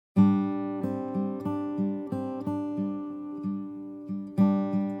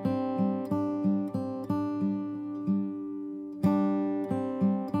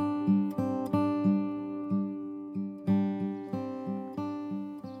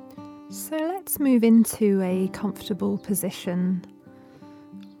So let's move into a comfortable position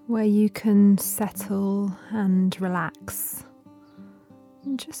where you can settle and relax,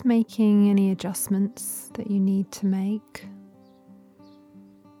 and just making any adjustments that you need to make.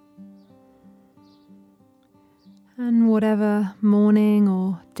 And whatever morning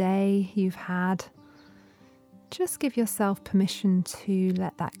or day you've had, just give yourself permission to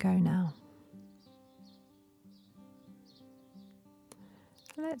let that go now.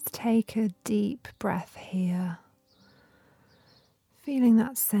 Let's take a deep breath here, feeling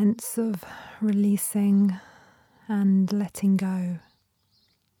that sense of releasing and letting go.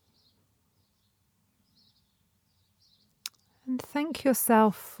 And thank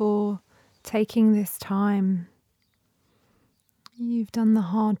yourself for taking this time. You've done the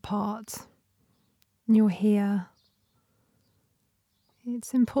hard part, and you're here.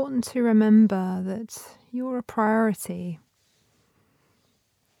 It's important to remember that you're a priority.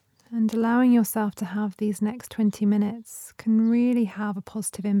 And allowing yourself to have these next 20 minutes can really have a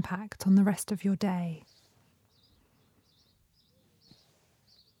positive impact on the rest of your day.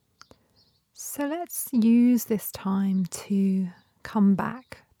 So let's use this time to come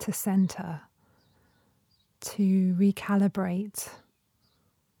back to center, to recalibrate,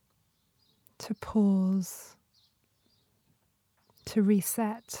 to pause, to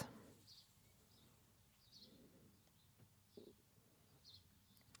reset.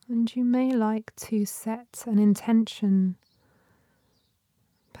 And you may like to set an intention,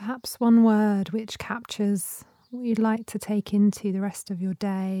 perhaps one word which captures what you'd like to take into the rest of your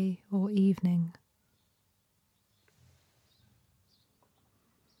day or evening.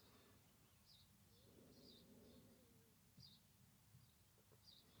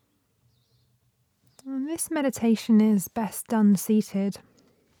 And this meditation is best done seated,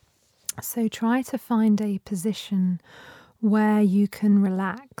 so try to find a position where you can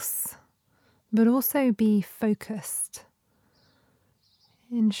relax, but also be focused,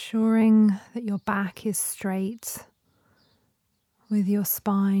 ensuring that your back is straight, with your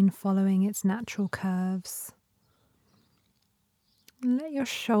spine following its natural curves. Let your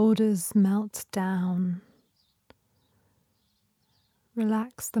shoulders melt down.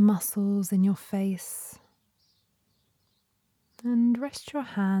 Relax the muscles in your face, and rest your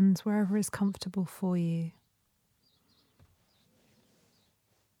hands wherever is comfortable for you.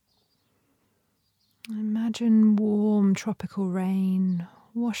 Imagine warm tropical rain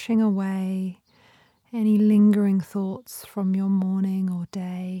washing away any lingering thoughts from your morning or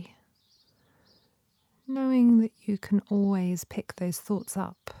day, knowing that you can always pick those thoughts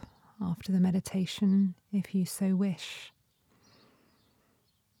up after the meditation if you so wish.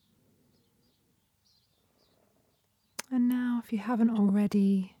 And now, if you haven't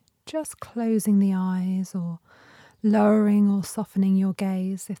already, just closing the eyes or lowering or softening your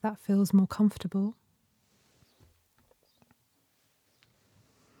gaze if that feels more comfortable.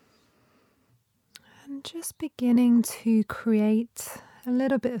 And just beginning to create a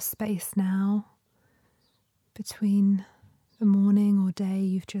little bit of space now between the morning or day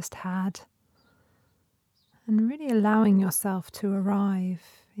you've just had, and really allowing yourself to arrive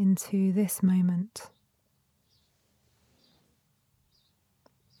into this moment.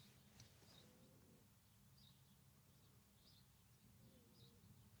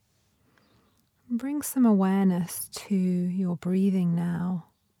 Bring some awareness to your breathing now.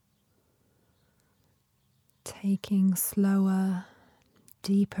 Taking slower,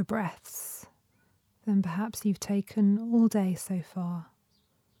 deeper breaths than perhaps you've taken all day so far.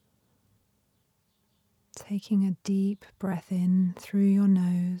 Taking a deep breath in through your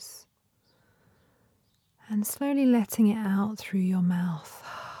nose and slowly letting it out through your mouth.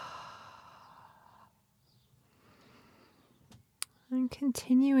 And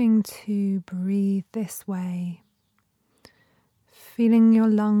continuing to breathe this way, feeling your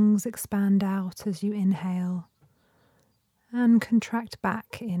lungs expand out as you inhale and contract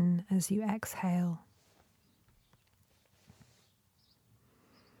back in as you exhale.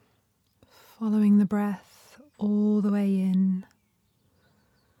 Following the breath all the way in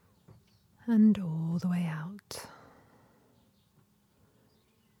and all the way out.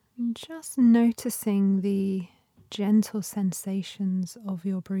 And just noticing the gentle sensations of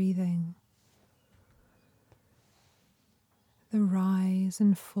your breathing. The rise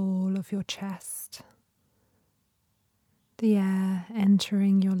and fall of your chest. The air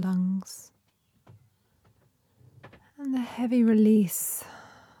entering your lungs. And the heavy release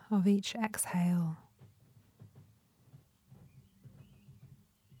of each exhale.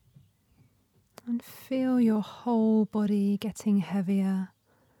 And feel your whole body getting heavier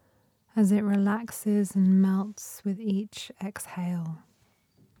as it relaxes and melts with each exhale.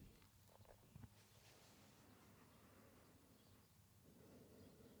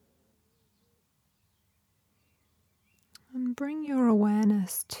 Bring your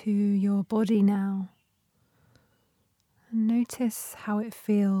awareness to your body now. And notice how it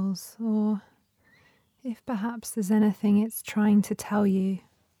feels, or if perhaps there's anything it's trying to tell you.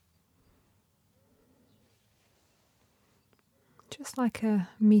 Just like a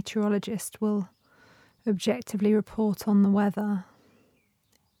meteorologist will objectively report on the weather,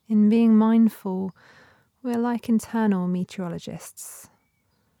 in being mindful, we're like internal meteorologists,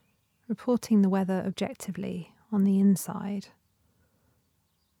 reporting the weather objectively on the inside,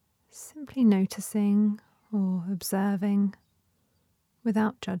 simply noticing or observing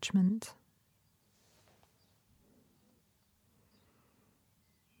without judgment.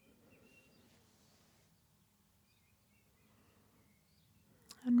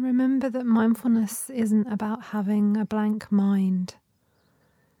 And remember that mindfulness isn't about having a blank mind.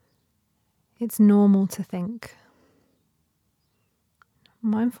 It's normal to think.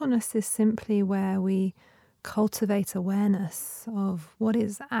 Mindfulness is simply where we cultivate awareness of what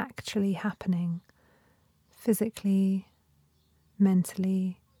is actually happening physically,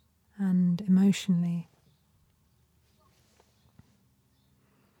 mentally, and emotionally.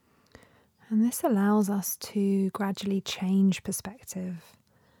 And this allows us to gradually change perspective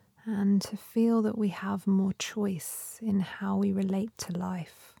and to feel that we have more choice in how we relate to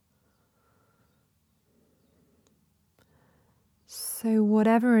life. So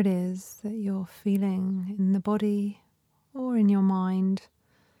whatever it is that you're feeling in the body or in your mind,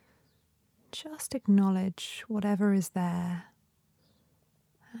 just acknowledge whatever is there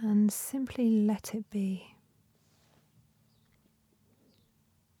and simply let it be.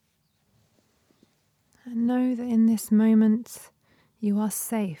 And know that in this moment you are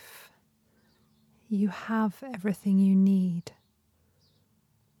safe. You have everything you need.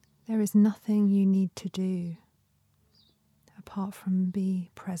 There is nothing you need to do apart from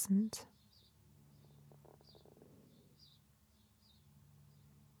be present.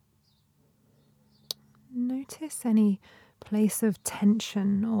 Notice any place of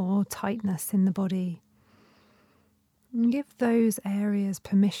tension or tightness in the body. And give those areas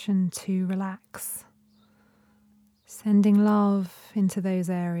permission to relax, sending love into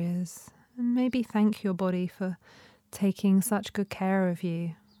those areas, and maybe thank your body for taking such good care of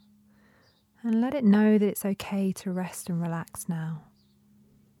you. And let it know that it's okay to rest and relax now.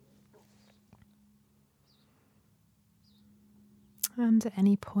 And at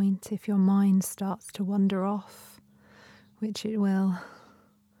any point, if your mind starts to wander off, which it will,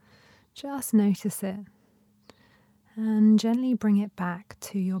 just notice it and gently bring it back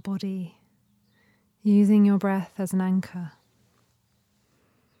to your body, using your breath as an anchor.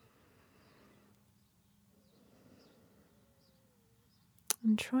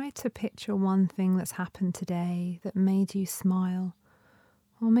 And try to picture one thing that's happened today that made you smile,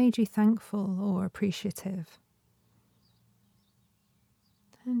 or made you thankful or appreciative.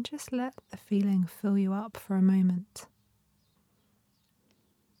 And just let the feeling fill you up for a moment.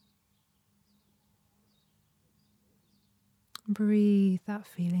 Breathe that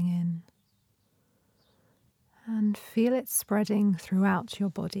feeling in and feel it spreading throughout your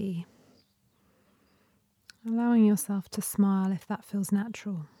body, allowing yourself to smile if that feels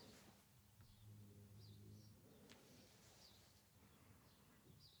natural.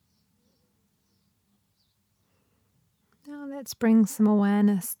 Now let's bring some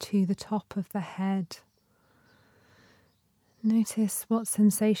awareness to the top of the head. Notice what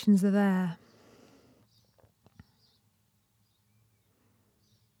sensations are there.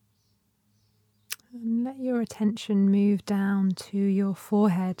 And let your attention move down to your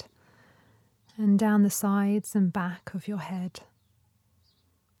forehead and down the sides and back of your head.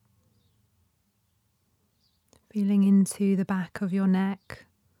 Feeling into the back of your neck,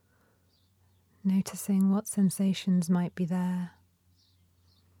 noticing what sensations might be there.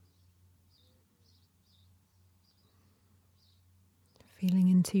 Feeling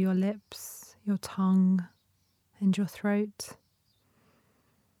into your lips, your tongue, and your throat.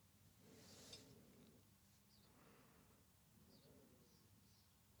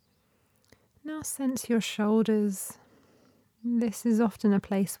 Now sense your shoulders. This is often a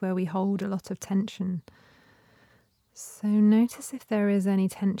place where we hold a lot of tension. So notice if there is any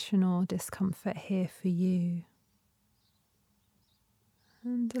tension or discomfort here for you.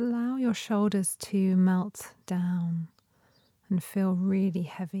 And allow your shoulders to melt down and feel really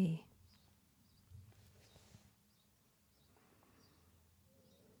heavy.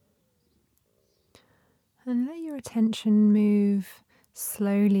 And let your attention move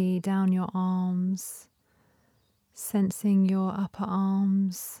slowly down your arms, sensing your upper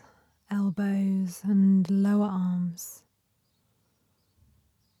arms, elbows and lower arms.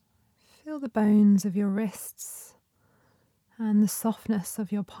 Feel the bones of your wrists and the softness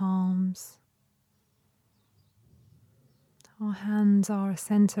of your palms. Our hands are a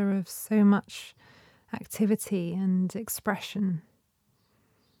center of so much activity and expression.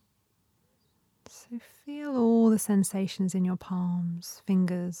 So feel all the sensations in your palms,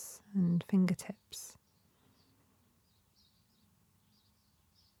 fingers and fingertips.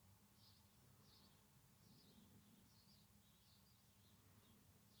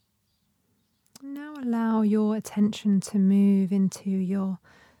 Now allow your attention to move into your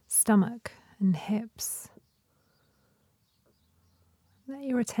stomach and hips. Let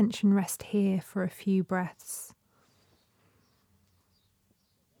your attention rest here for a few breaths.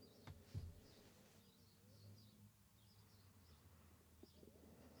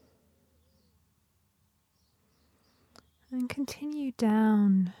 And continue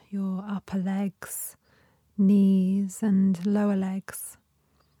down your upper legs, knees and lower legs,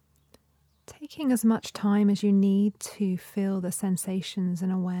 taking as much time as you need to feel the sensations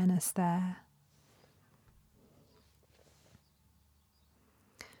and awareness there.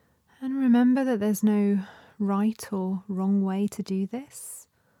 And remember that there's no right or wrong way to do this.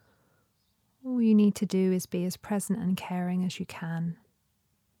 All you need to do is be as present and caring as you can.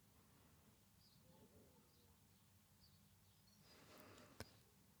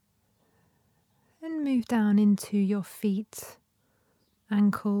 Then move down into your feet,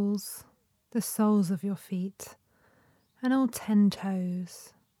 ankles, the soles of your feet, and all 10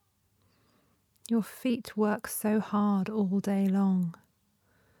 toes. Your feet work so hard all day long.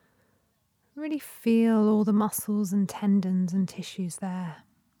 Really feel all the muscles and tendons and tissues there.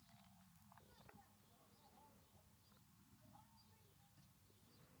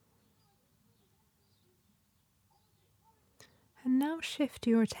 And now shift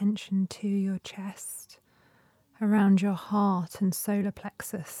your attention to your chest, around your heart and solar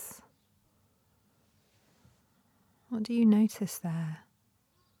plexus. What do you notice there?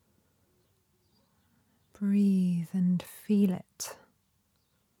 Breathe and feel it.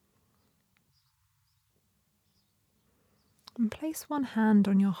 And place one hand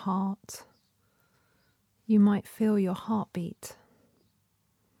on your heart. You might feel your heartbeat.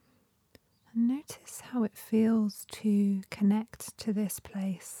 And notice how it feels to connect to this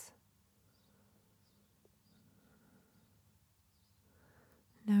place.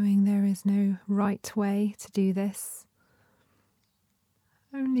 Knowing there is no right way to do this,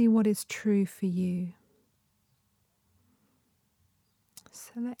 only what is true for you.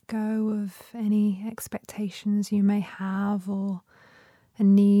 So let go of any expectations you may have or a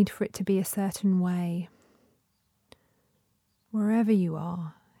need for it to be a certain way. Wherever you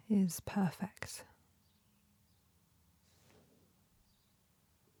are is perfect.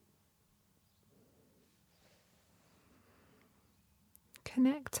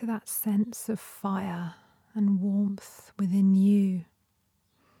 Connect to that sense of fire and warmth within you,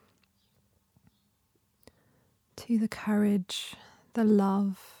 to the courage, the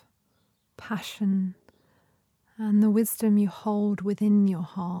love, passion, and the wisdom you hold within your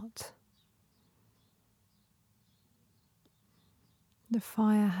heart. The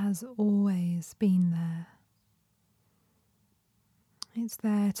fire has always been there. It's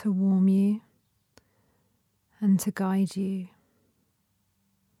there to warm you and to guide you.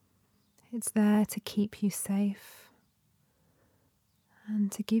 It's there to keep you safe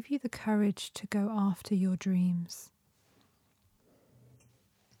and to give you the courage to go after your dreams.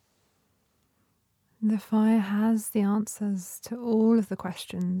 The fire has the answers to all of the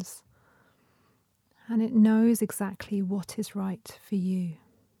questions, and it knows exactly what is right for you.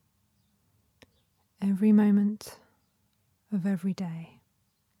 Every moment of every day.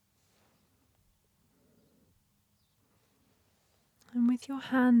 And with your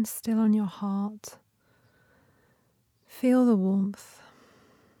hand still on your heart, feel the warmth.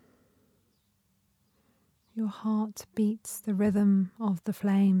 Your heart beats the rhythm of the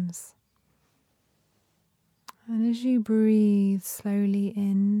flames. And as you breathe slowly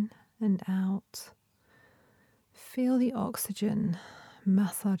in and out, feel the oxygen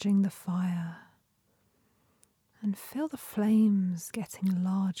massaging the fire and feel the flames getting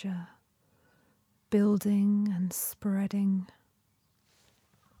larger, building and spreading.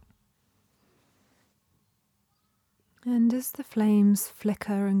 And as the flames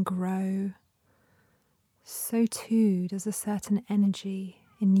flicker and grow, so too does a certain energy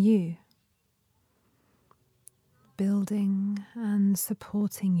in you, building and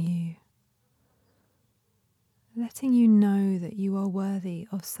supporting you, letting you know that you are worthy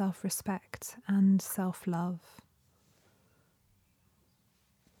of self-respect and self-love.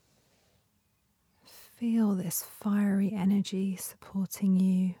 Feel this fiery energy supporting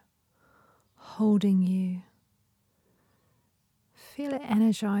you, holding you, Feel it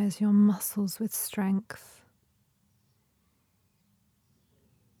energize your muscles with strength.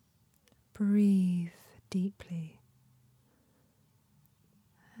 Breathe deeply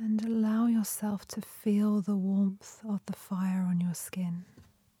and allow yourself to feel the warmth of the fire on your skin.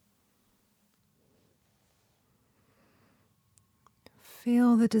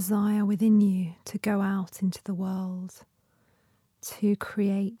 Feel the desire within you to go out into the world, to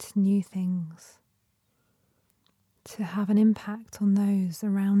create new things, to have an impact on those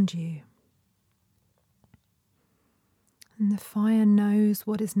around you. And the fire knows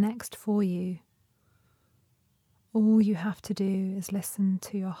what is next for you. All you have to do is listen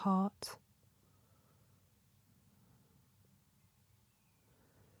to your heart.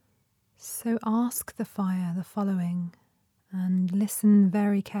 So ask the fire the following and listen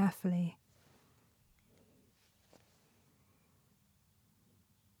very carefully.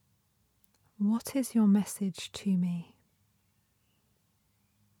 What is your message to me?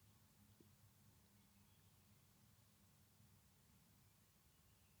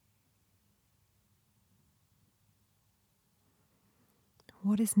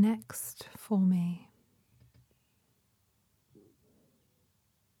 What is next for me?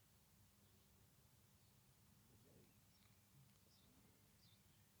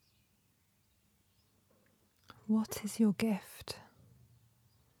 What is your gift?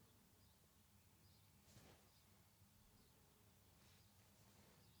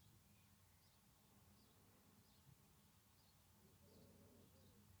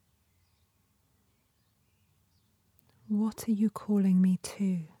 What are you calling me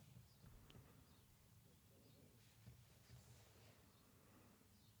to?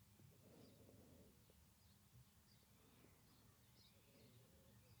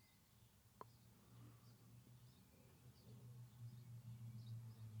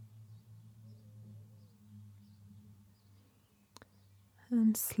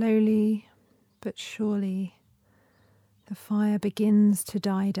 And slowly but surely, the fire begins to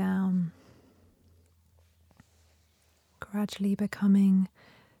die down, gradually becoming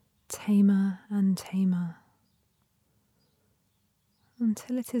tamer and tamer,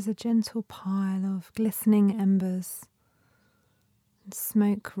 until it is a gentle pile of glistening embers, and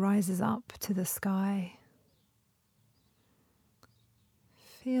smoke rises up to the sky.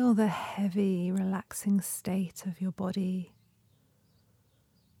 Feel the heavy, relaxing state of your body.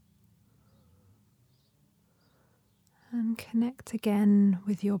 And connect again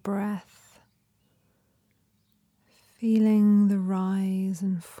with your breath, feeling the rise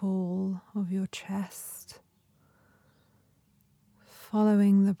and fall of your chest,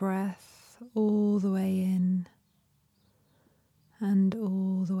 following the breath all the way in and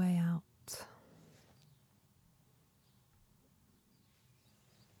all the way out.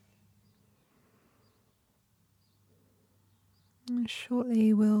 And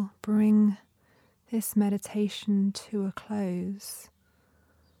shortly we'll bring this meditation to a close.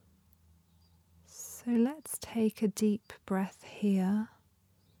 So let's take a deep breath here,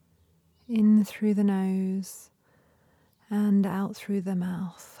 in through the nose and out through the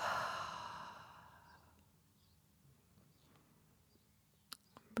mouth.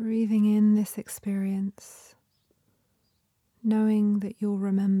 Breathing in this experience, knowing that you'll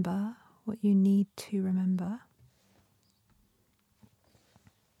remember what you need to remember.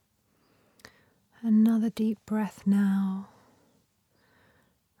 Another deep breath now,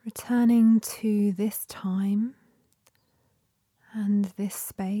 returning to this time and this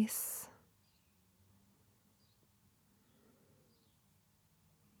space.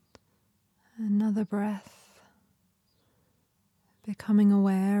 Another breath, becoming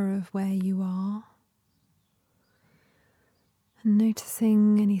aware of where you are and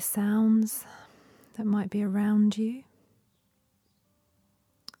noticing any sounds that might be around you.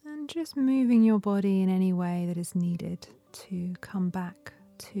 And just moving your body in any way that is needed to come back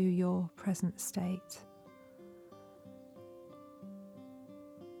to your present state.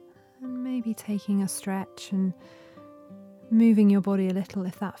 And maybe taking a stretch and moving your body a little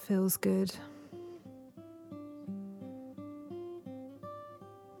if that feels good.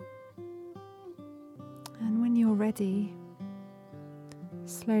 And when you're ready,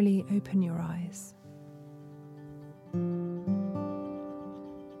 slowly open your eyes.